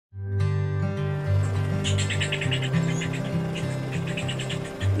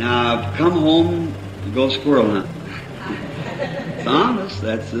Now, I've come home to go squirrel hunting. It's honest.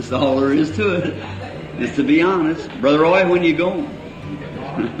 That's just all there is to it. Just to be honest. Brother Roy, when you go?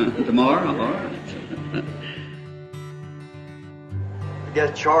 Tomorrow? All right. I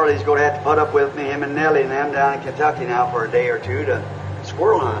guess Charlie's going to have to put up with me, him and Nellie and them down in Kentucky now for a day or two to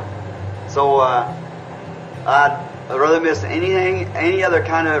squirrel hunt. So I'd rather miss any other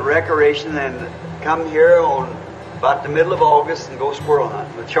kind of recreation than come here on about the middle of August and go squirrel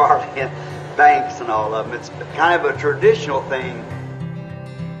hunting with Charlie and Banks and all of them. It's kind of a traditional thing.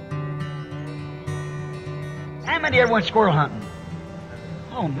 How many ever went squirrel hunting?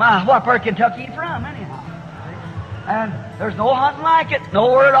 Oh my, what part of Kentucky you from anyhow? And there's no hunting like it,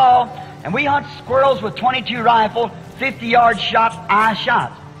 nowhere at all. And we hunt squirrels with 22 rifle, 50-yard shots, eye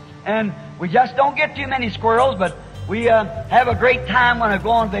shots. And we just don't get too many squirrels, but we have a great time when I go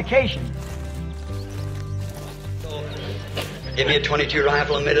on vacation. So, give me a 22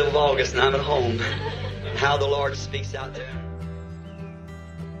 rifle in the middle of August and I'm at home. How the Lord speaks out there.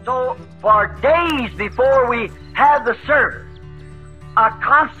 So, for days before we have the service, I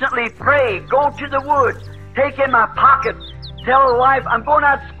constantly pray, go to the woods, take in my pocket, tell the wife, I'm going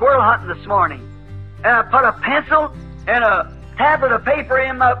out squirrel hunting this morning. And I put a pencil and a tablet of paper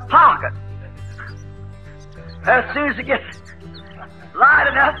in my pocket. As soon as it gets light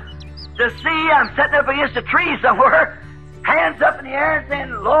enough to see, I'm sitting up against a tree somewhere, hands up in the air and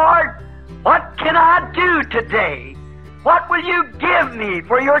saying, Lord, what can I do today? What will you give me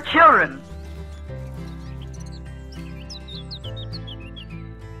for your children?